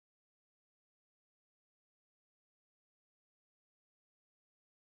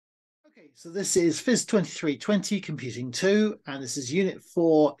Okay, so this is PHYS2320 Computing 2, and this is Unit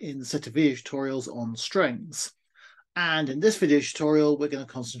 4 in the set of video tutorials on strings. And in this video tutorial, we're going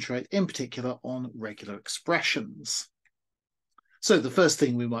to concentrate in particular on regular expressions. So the first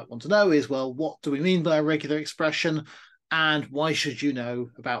thing we might want to know is, well, what do we mean by a regular expression, and why should you know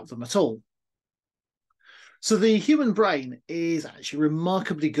about them at all? So the human brain is actually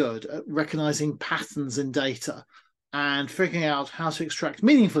remarkably good at recognizing patterns in data and figuring out how to extract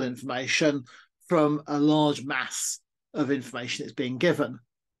meaningful information from a large mass of information it's being given.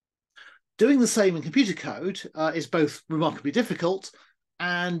 Doing the same in computer code is both remarkably difficult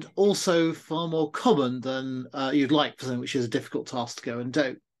and also far more common than you'd like for something which is a difficult task to go and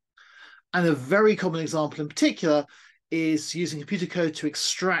do. And a very common example in particular is using computer code to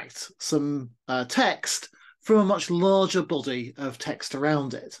extract some text from a much larger body of text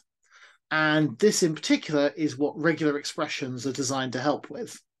around it. And this in particular is what regular expressions are designed to help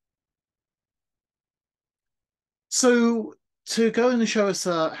with. So to go and show us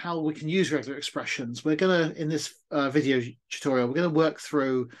how we can use regular expressions, we're going to, in this video tutorial, we're going to work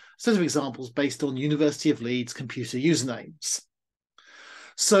through a set of examples based on University of Leeds computer usernames.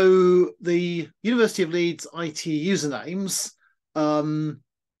 So the University of Leeds IT usernames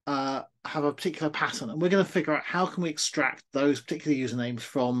have a particular pattern, and we're going to figure out how can we extract those particular usernames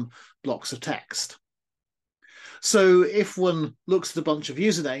from blocks of text. So if one looks at a bunch of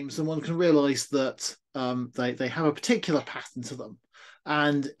usernames, then one can realize that they have a particular pattern to them.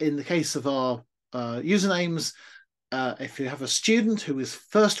 And in the case of our usernames, if you have a student who is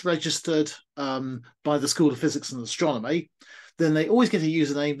first registered by the School of Physics and Astronomy, then they always get a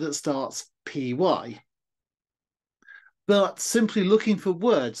username that starts PY. But simply looking for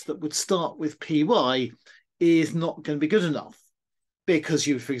words that would start with PY is not going to be good enough, because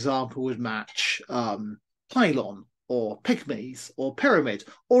you, for example, would match pylon or pygmies or pyramid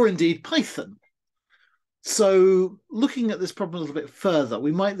or indeed Python. So looking at this problem a little bit further,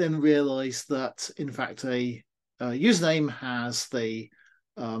 we might then realize that, in fact, a username has the,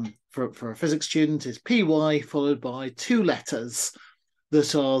 for a physics student, is PY followed by two letters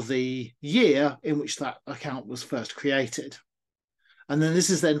that are the year in which that account was first created. And then this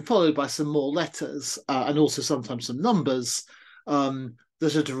is then followed by some more letters and also sometimes some numbers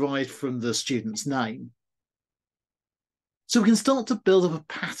that are derived from the student's name. So we can start to build up a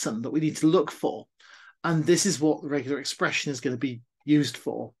pattern that we need to look for. And this is what the regular expression is going to be used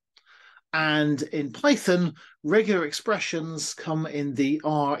for. And in Python, regular expressions come in the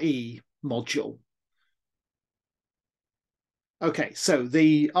RE module. Okay, so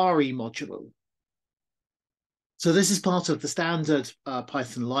the RE module. So this is part of the standard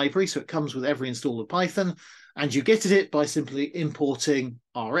Python library. So it comes with every install of Python, and you get it by simply importing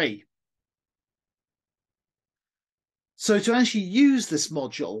RE. So to actually use this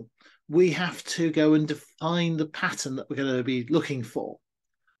module, we have to go and define the pattern that we're going to be looking for.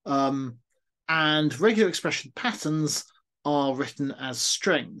 And regular expression patterns are written as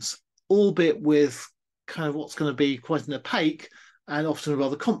strings, albeit with kind of what's going to be quite an opaque and often a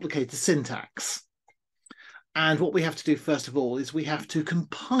rather complicated syntax. And what we have to do first of all is we have to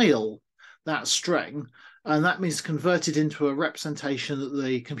compile that string, and that means convert it into a representation that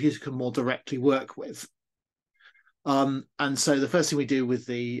the computer can more directly work with. And so the first thing we do with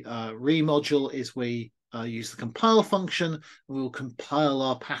the RE module is we use the compile function, and we'll compile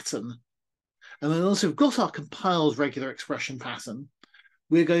our pattern. And then once we've got our compiled regular expression pattern,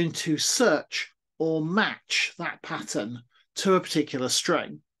 we're going to search or match that pattern to a particular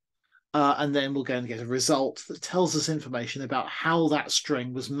string. And then we'll go and get a result that tells us information about how that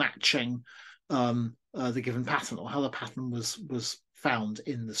string was matching the given pattern, or how the pattern was found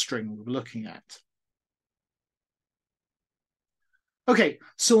in the string we were looking at. Okay,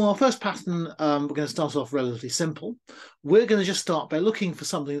 so our first pattern, we're going to start off relatively simple. We're going to just start by looking for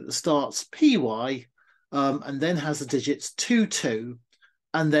something that starts PY and then has the digits 2, 2,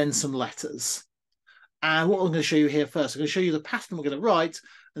 and then some letters. And what I'm going to show you here first, I'm going to show you the pattern we're going to write,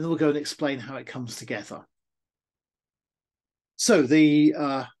 and then we'll go and explain how it comes together. So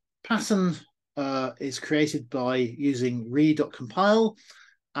the pattern is created by using re.compile,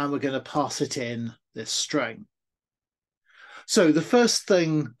 and we're going to pass it in this string. So the first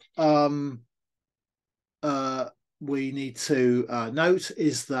thing we need to note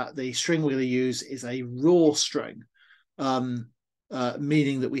is that the string we're going to use is a raw string,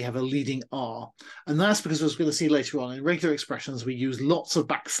 meaning that we have a leading R. And that's because, as we're going to see later on, in regular expressions, we use lots of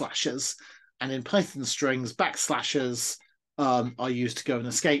backslashes. And in Python strings, backslashes are used to go and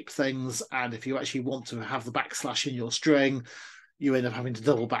escape things. And if you actually want to have the backslash in your string, you end up having to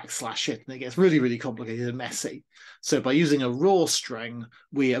double backslash it, and it gets really, really complicated and messy. So by using a raw string,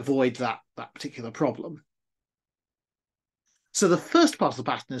 we avoid that particular problem. So the first part of the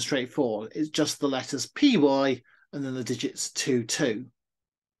pattern is straightforward. It's just the letters PY and then the digits 2, 2.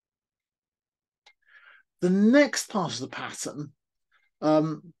 The next part of the pattern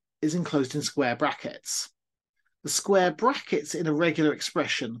is enclosed in square brackets. The square brackets in a regular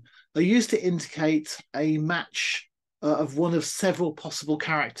expression are used to indicate a match of one of several possible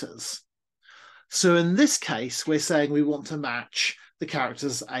characters. So in this case, we're saying we want to match the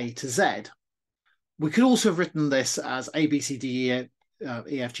characters A to Z. We could also have written this as A, B, C, D, E,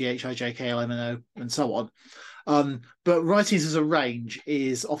 F, G, H, I, J, K, L, M, N, O, and so on. But writing it as a range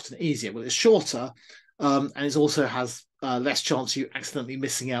is often easier. Well, it's shorter, and it also has less chance of you accidentally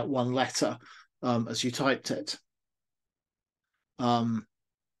missing out one letter as you typed it.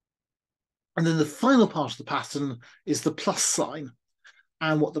 And then the final part of the pattern is the plus sign.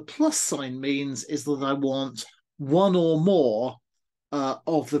 And what the plus sign means is that I want one or more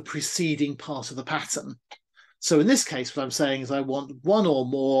of the preceding part of the pattern. So in this case, what I'm saying is I want one or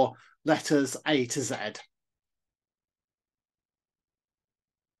more letters A to Z.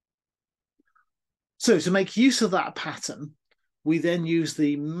 So to make use of that pattern, we then use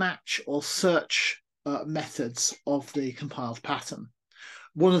the match or search methods of the compiled pattern.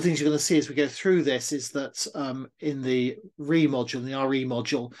 One of the things you're going to see as we go through this is that in the RE module, the RE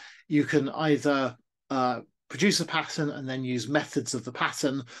module, you can either produce a pattern and then use methods of the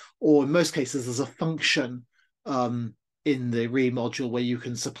pattern, or in most cases, there's a function in the RE module where you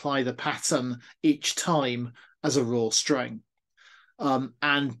can supply the pattern each time as a raw string.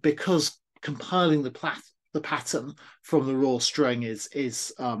 And because compiling the pattern from the raw string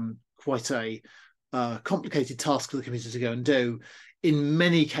is quite a complicated task for the computer to go and do, in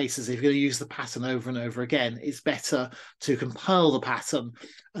many cases, if you're going to use the pattern over and over again, it's better to compile the pattern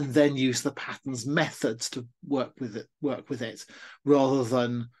and then use the pattern's methods to work with it, rather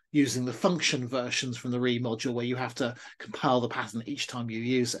than using the function versions from the RE module where you have to compile the pattern each time you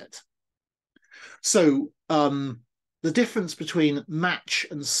use it. So the difference between match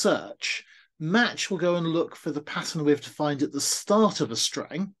and search: match will go and look for the pattern we've defined at the start of a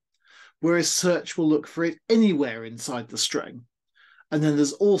string, whereas search will look for it anywhere inside the string. And then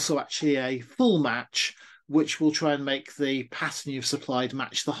there's also actually a full match, which will try and make the pattern you've supplied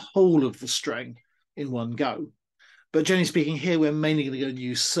match the whole of the string in one go. But generally speaking, here we're mainly going to go and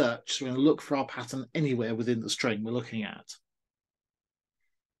use search. So we're going to look for our pattern anywhere within the string we're looking at.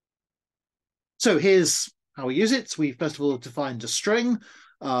 So here's how we use it. So we first of all defined a string,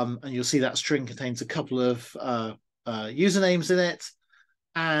 and you'll see that string contains a couple of usernames in it.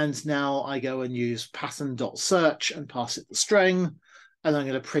 And now I go and use pattern.search and pass it the string. And I'm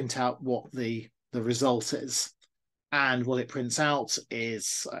going to print out what the result is. And what it prints out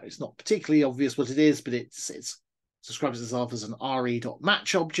is, it's not particularly obvious what it is, but it describes itself as an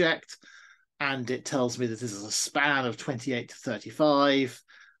re.match object. And it tells me that this is a span of 28 to 35.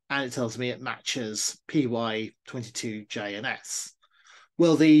 And it tells me it matches PHYS2320 and S.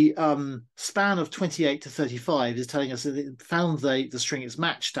 Well, the span of 28 to 35 is telling us that it found the string it's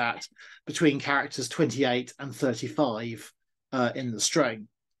matched at between characters 28 and 35 in the string.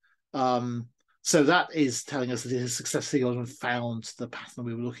 So that is telling us that it has successfully gone and found the pattern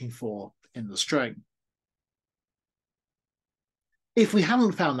we were looking for in the string. If we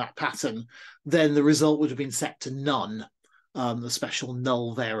hadn't found that pattern, then the result would have been set to none, the special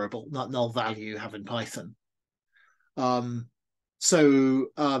null variable, not null value you have in Python. So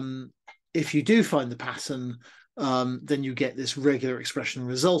if you do find the pattern, then you get this regular expression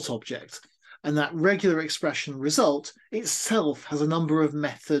result object. And that regular expression result itself has a number of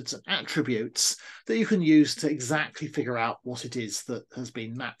methods and attributes that you can use to exactly figure out what it is that has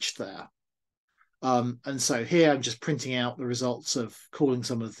been matched there. And so here I'm just printing out the results of calling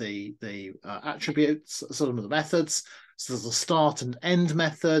some of the attributes, some of the methods. So there's a start and end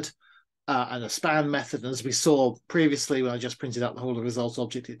method, and a span method. And as we saw previously, when I just printed out the whole result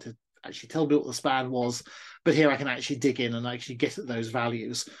object, it to actually tell me what the span was. But here I can actually dig in and actually get at those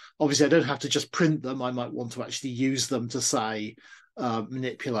values. Obviously, I don't have to just print them. I might want to actually use them to say,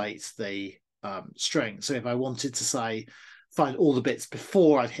 manipulate the string. So if I wanted to say, find all the bits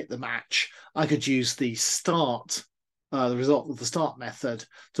before I'd hit the match, I could use the start, the result of the start method,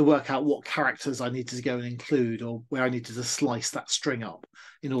 to work out what characters I needed to go and include, or where I needed to slice that string up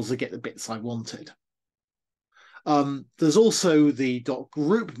in order to get the bits I wanted. There's also the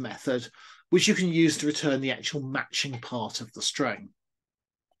 .group method, which you can use to return the actual matching part of the string.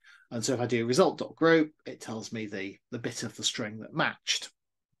 And so if I do result.group, it tells me the bit of the string that matched.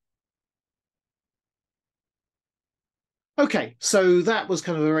 Okay, so that was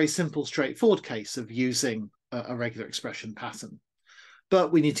kind of a very simple, straightforward case of using a regular expression pattern.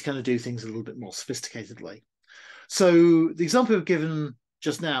 But we need to kind of do things a little bit more sophisticatedly. So the example we've given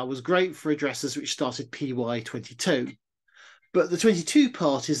just now was great for addresses which started PY22. But the 22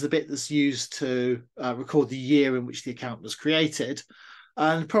 part is the bit that's used to record the year in which the account was created.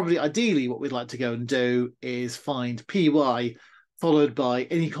 And probably ideally what we'd like to go and do is find PY followed by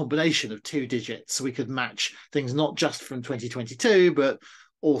any combination of 2 digits. So we could match things not just from 2022, but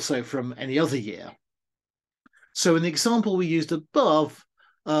also from any other year. So in the example we used above,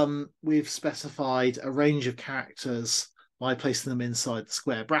 we've specified a range of characters by placing them inside the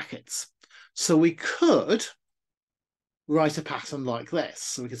square brackets. So we could write a pattern like this.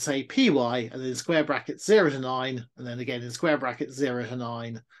 So we could say PY and then square brackets 0 to 9, and then again in square brackets 0 to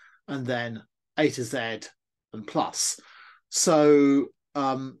 9, and then A to Z and plus. So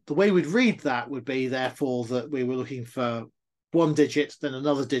the way we'd read that would be therefore that we were looking for one digit, then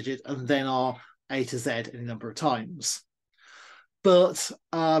another digit, and then our A to Z any number of times. But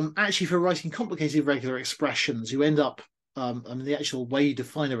actually for writing complicated regular expressions, you end up, I mean, the actual way you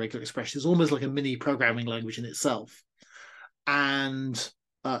define a regular expression is almost like a mini programming language in itself. And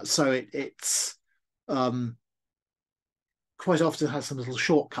so it's quite often has some little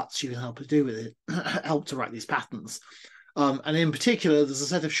shortcuts you can help to do with it, help to write these patterns. And in particular, there's a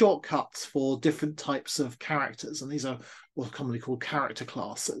set of shortcuts for different types of characters, and these are what are commonly called character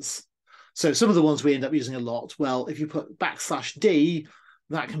classes. So some of the ones we end up using a lot, well, if you put \D,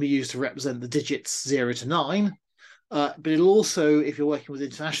 that can be used to represent the digits 0 to 9. But it'll also, if you're working with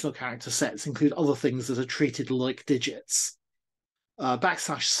international character sets, include other things that are treated like digits.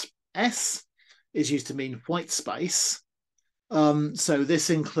 \S is used to mean white space. So this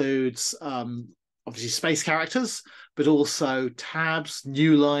includes obviously space characters, but also tabs,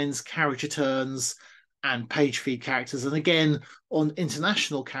 new lines, carriage returns, and page feed characters. And again, on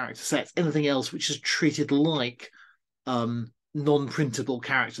international character sets, anything else which is treated like non-printable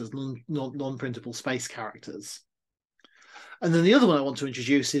characters, non-printable space characters. And then the other one I want to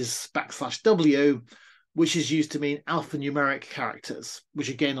introduce is \W, which is used to mean alphanumeric characters, which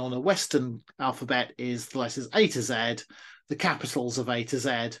again on a Western alphabet is the letters A to Z, the capitals of A to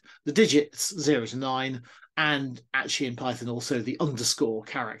Z, the digits 0 to 9, and actually in Python also the underscore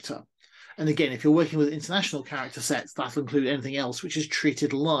character. And again, if you're working with international character sets, that'll include anything else which is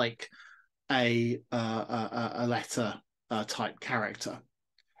treated like a letter type character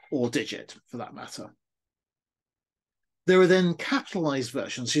or digit for that matter. There are then capitalized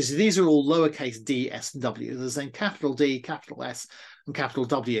versions. You see, these are all lowercase d, s, and w. There's then capital D, capital S, and capital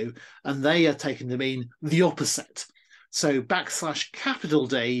W, and they are taken to mean the opposite. So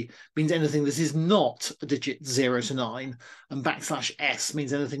 \D means anything that is not a digit 0 to 9, and \S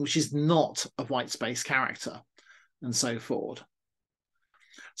means anything which is not a white space character, and so forth.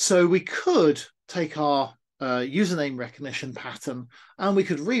 So we could take our username recognition pattern and we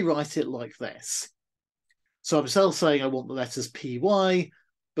could rewrite it like this. So I'm still saying I want the letters PY,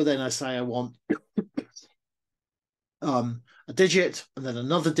 but then I say I want a digit and then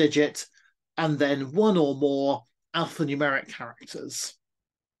another digit, and then one or more alphanumeric characters.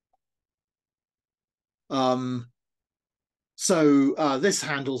 So this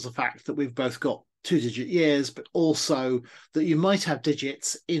handles the fact that we've both got 2-digit years, but also that you might have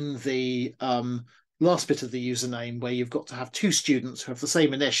digits in the last bit of the username where you've got to have 2 students who have the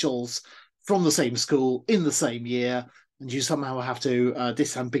same initials from the same school in the same year, and you somehow have to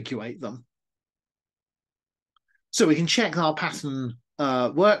disambiguate them. So we can check that our pattern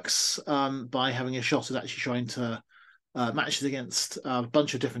works by having a shot at actually trying to match it against a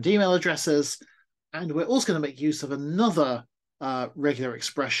bunch of different email addresses. And we're also going to make use of another regular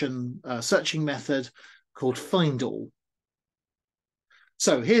expression searching method called findAll.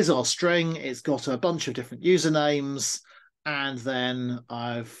 So here's our string. It's got a bunch of different usernames, and then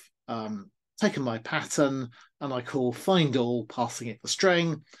I've taken my pattern and I call findAll, passing it the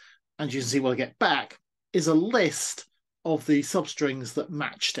string. And you can see what I get back is a list of the substrings that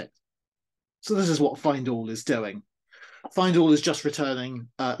matched it. So this is what findAll is doing. findAll is just returning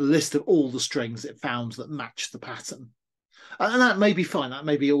a list of all the strings it found that match the pattern. And that may be fine. That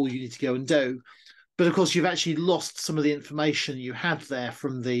may be all you need to go and do. But of course, you've actually lost some of the information you had there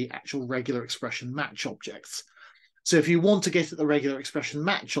from the actual regular expression match objects. So if you want to get at the regular expression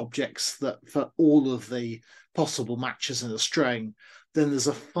match objects that for all of the possible matches in a string, then there's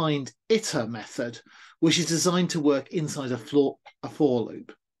a findItter method, which is designed to work inside a for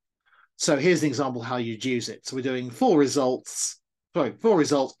loop. So here's an example how you'd use it. So we're doing for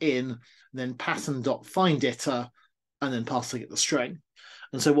result in, then pattern.findItter, and then passing it the string.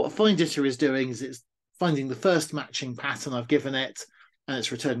 And so what findItter is doing is it's finding the first matching pattern I've given it, and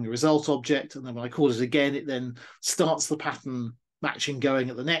it's returning the result object. And then when I call it again, it then starts the pattern matching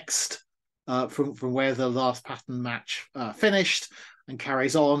going at the next, from where the last pattern match finished, and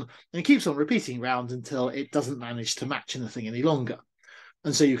carries on. And it keeps on repeating around until it doesn't manage to match anything any longer.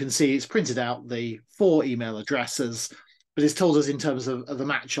 And so you can see it's printed out the 4 email addresses, but it's told us in terms of the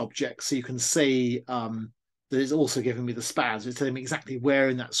match object. So you can see that it's also giving me the spans. It's telling me exactly where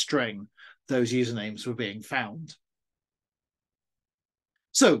in that string those usernames were being found.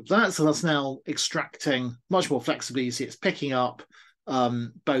 So that's now extracting much more flexibly. You see it's picking up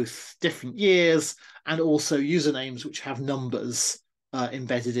both different years and also usernames which have numbers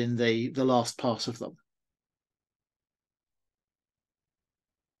embedded in the last part of them.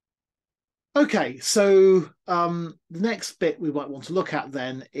 Okay, so the next bit we might want to look at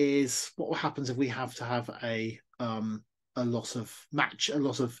then is what happens if we have to have a lot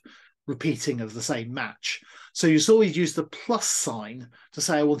of repeating of the same match. So you saw we used the plus sign to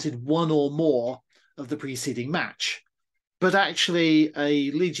say I wanted one or more of the preceding match, but actually a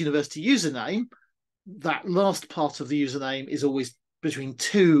Leeds University username, that last part of the username is always between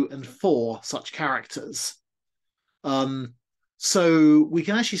 2 and 4 such characters. So we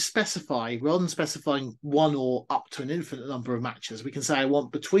can actually specify, rather than specifying 1 or up to an infinite number of matches, we can say I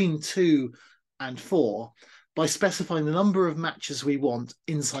want between 2 and 4 by specifying the number of matches we want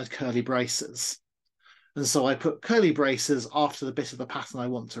inside curly braces. And so I put curly braces after the bit of the pattern I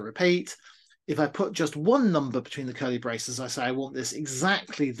want to repeat. If I put just one number between the curly braces, I say I want this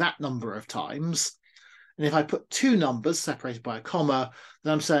exactly that number of times. And if I put 2 numbers separated by a comma,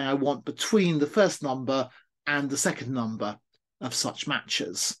 then I'm saying I want between the first number and the second number of such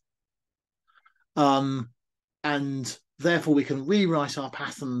matches. And therefore we can rewrite our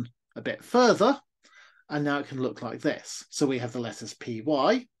pattern a bit further, and now it can look like this. So we have the letters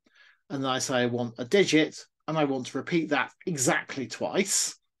PY, and then I say I want a digit, and I want to repeat that exactly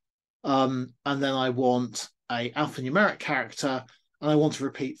twice. And then I want a alphanumeric character, and I want to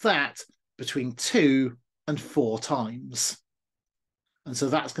repeat that between 2 and 4 times. And so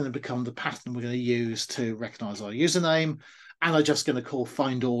that's going to become the pattern we're going to use to recognize our username. And I'm just going to call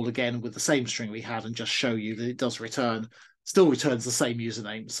find all again with the same string we had and just show you that it does still returns the same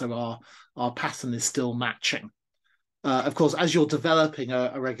username. So our pattern is still matching. Of course, as you're developing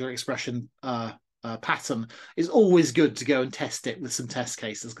a regular expression pattern, it's always good to go and test it with some test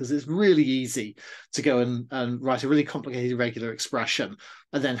cases, because it's really easy to go and write a really complicated regular expression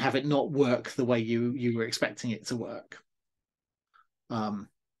and then have it not work the way you were expecting it to work.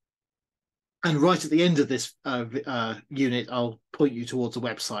 And right at the end of this unit, I'll point you towards a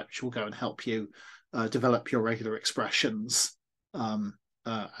website which will go and help you develop your regular expressions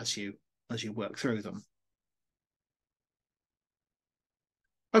as you work through them.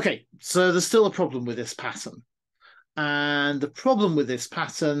 Okay, so there's still a problem with this pattern. And the problem with this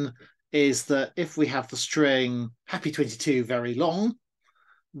pattern is that if we have the string happy22 very long,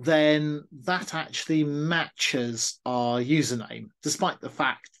 then that actually matches our username, despite the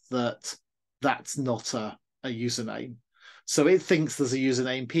fact that that's not a username. So it thinks there's a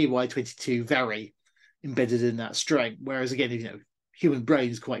username PHYS2320 very embedded in that string. Whereas again, human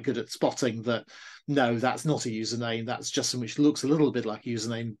brain is quite good at spotting that, no, that's not a username. That's just something which looks a little bit like a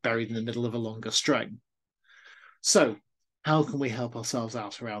username buried in the middle of a longer string. So how can we help ourselves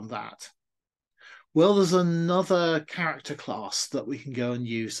out around that? Well, there's another character class that we can go and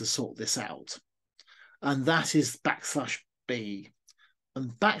use to sort this out. And that is \b.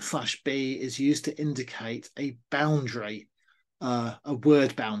 And \b is used to indicate a boundary, a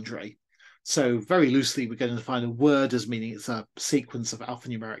word boundary. So very loosely, we're going to define a word as meaning it's a sequence of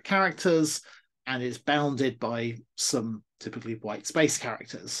alphanumeric characters, and it's bounded by some typically white space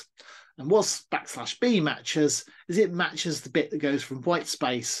characters. And what \b matches is it matches the bit that goes from white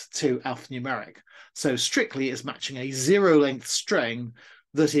space to alphanumeric. So strictly, it's matching a 0-length string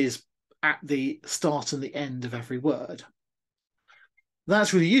that is at the start and the end of every word.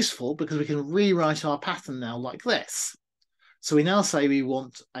 That's really useful because we can rewrite our pattern now like this. So we now say we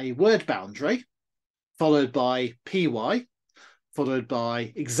want a word boundary followed by PY, followed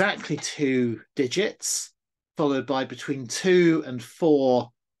by exactly 2 digits, followed by between 2 and 4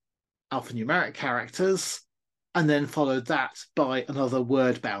 alphanumeric characters, and then followed that by another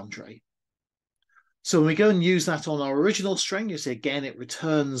word boundary. So when we go and use that on our original string, you see again it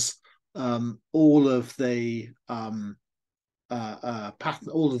returns all of the pattern,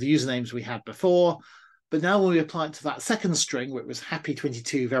 all of the usernames we had before. But now when we apply it to that second string where it was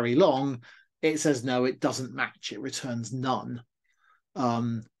happy22 very long, it says no, it doesn't match. It returns none.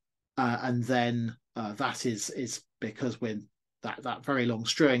 And then that is because when that very long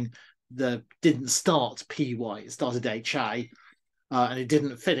string didn't start PY, it started HA, and it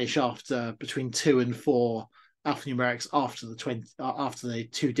didn't finish after between 2 and 4 alphanumerics after the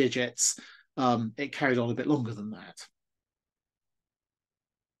 2 digits. It carried on a bit longer than that.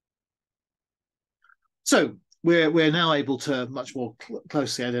 So we're now able to much more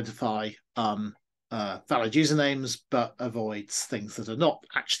closely identify valid usernames, but avoids things that are not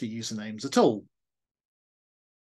actually usernames at all.